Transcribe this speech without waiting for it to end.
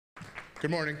Good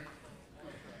morning.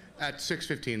 At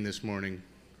 6:15 this morning,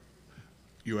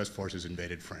 U.S. forces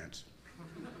invaded France.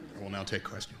 I will now take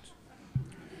questions.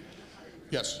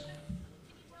 Yes?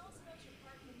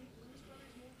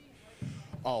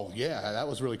 Oh, yeah, that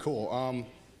was really cool.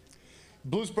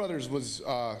 Blues Brothers was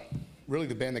really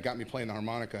the band that got me playing the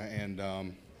harmonica, and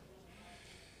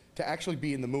to actually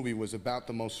be in the movie was about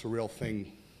the most surreal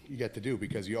thing you get to do,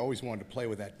 because you always wanted to play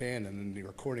with that band, and then the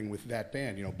recording with that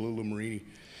band, you know, Blue Lou Marini,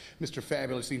 Mr.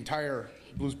 Fabulous, the entire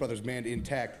Blues Brothers band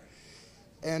intact.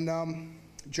 And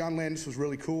John Landis was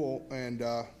really cool and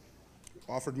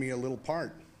offered me a little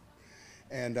part.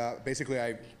 And basically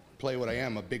I play what I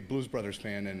am, a big Blues Brothers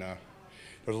fan, and there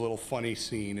was a little funny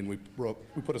scene, and we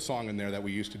put a song in there that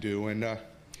we used to do, and it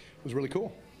was really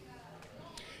cool.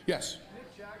 Yes?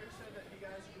 Mick Jagger said that you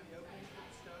guys were the opening for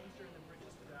the Stones during the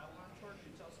Bridges to Babylon tour.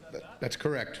 Can you tell us about that? That's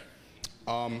correct.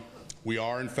 We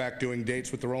are, in fact, doing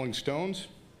dates with the Rolling Stones.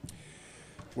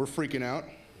 We're freaking out.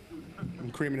 I'm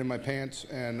creaming in my pants,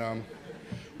 and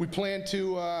we plan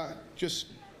to just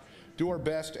do our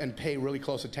best and pay really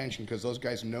close attention, because those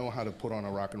guys know how to put on a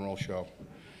rock and roll show.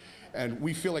 And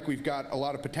we feel like we've got a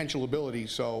lot of potential ability,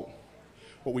 so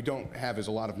what we don't have is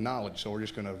a lot of knowledge, so we're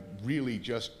just going to really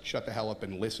just shut the hell up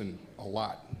and listen a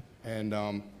lot. And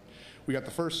we got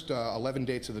the first 11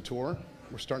 dates of the tour.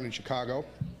 We're starting in Chicago,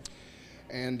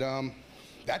 and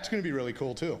that's going to be really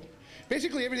cool too.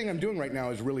 Basically everything I'm doing right now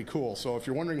is really cool, so if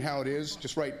you're wondering how it is,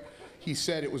 just write, he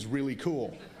said it was really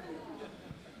cool.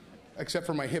 Except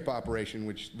for my hip operation,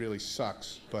 which really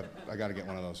sucks, but I got to get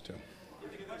one of those too.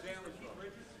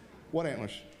 What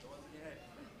antlers?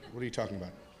 What are you talking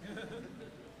about?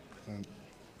 I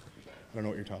don't know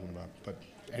what you're talking about, but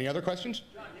any other questions?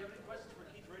 John, do you have any questions for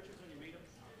Keith Richards when you meet him?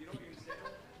 You know what you're going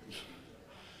to say?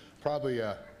 Probably,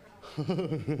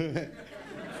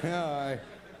 yeah,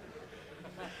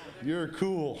 you're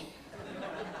cool. Any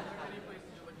places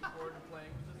you're looking forward to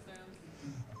playing with this band?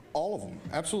 All of them,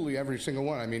 absolutely every single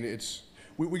one. I mean,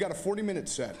 we got a 40-minute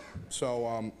set,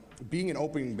 so being an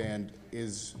opening band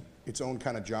is its own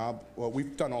kind of job. Well,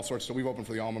 we've done all sorts, so we've opened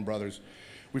for the Allman Brothers.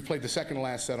 We've played the second to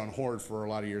last set on Horde for a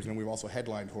lot of years, and then we've also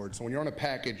headlined Horde. So when you're on a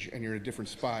package and you're in a different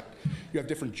spot, you have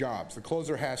different jobs. The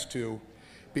closer has to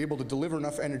be able to deliver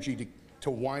enough energy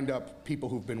to wind up people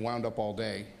who've been wound up all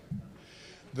day.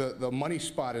 The money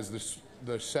spot is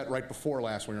the set right before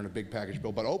last when you're in a big package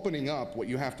bill. But opening up, what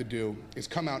you have to do is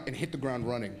come out and hit the ground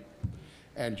running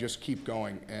and just keep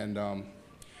going, and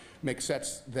make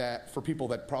sets that for people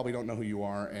that probably don't know who you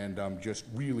are, and just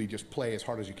really just play as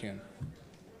hard as you can.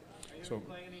 Are you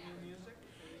playing any new music?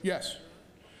 Yes.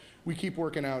 We keep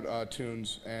working out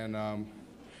tunes, and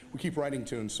we keep writing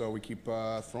tunes, so we keep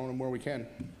throwing them where we can.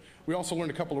 We also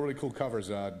learned a couple of really cool covers.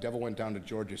 Devil Went Down to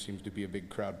Georgia seems to be a big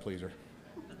crowd pleaser.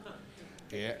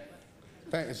 Yeah.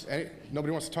 Thanks.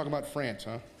 Nobody wants to talk about France,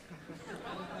 huh?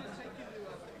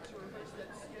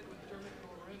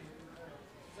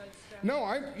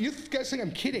 No, you guys think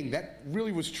I'm kidding. That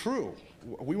really was true.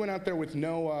 We went out there with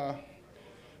no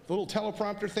little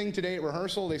teleprompter thing today at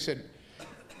rehearsal. They said,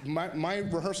 my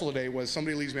rehearsal today was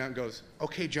somebody leaves me out and goes,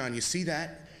 okay, John, you see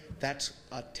that? That's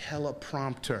a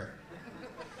teleprompter.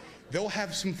 They'll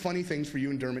have some funny things for you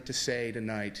and Dermot to say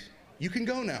tonight. You can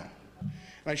go now.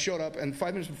 And I showed up, and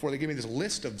 5 minutes before, they gave me this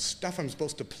list of stuff I'm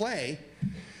supposed to play.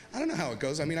 I don't know how it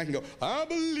goes. I mean, I can go, I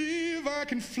believe I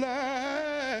can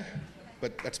fly.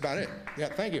 But that's about it. Yeah,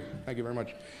 thank you. Thank you very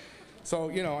much. So,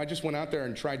 you know, I just went out there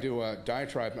and tried to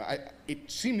diatribe. It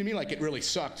seemed to me like it really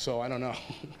sucked, so I don't know.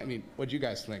 I mean, what'd you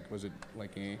guys think? Was it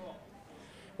like, eh? It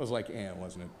was like, eh,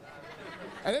 wasn't it?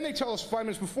 And then they tell us 5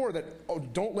 minutes before that, oh,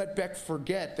 don't let Beck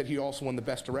forget that he also won the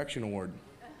Best Direction Award.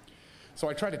 So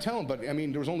I tried to tell him, but, I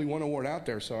mean, there was only one award out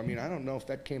there, so, I mean, I don't know if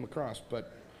that came across,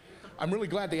 but I'm really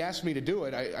glad they asked me to do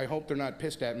it. I hope they're not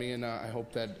pissed at me, and I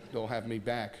hope that they'll have me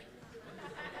back.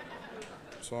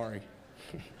 Sorry.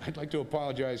 I'd like to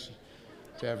apologize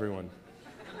to everyone,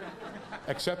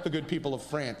 except the good people of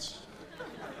France.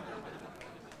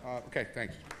 Okay,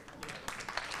 thanks.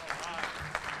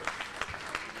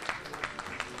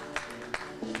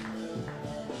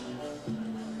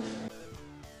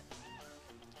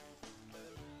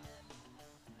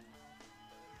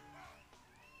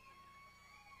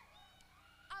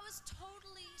 I was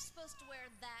totally supposed to wear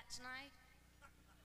that tonight.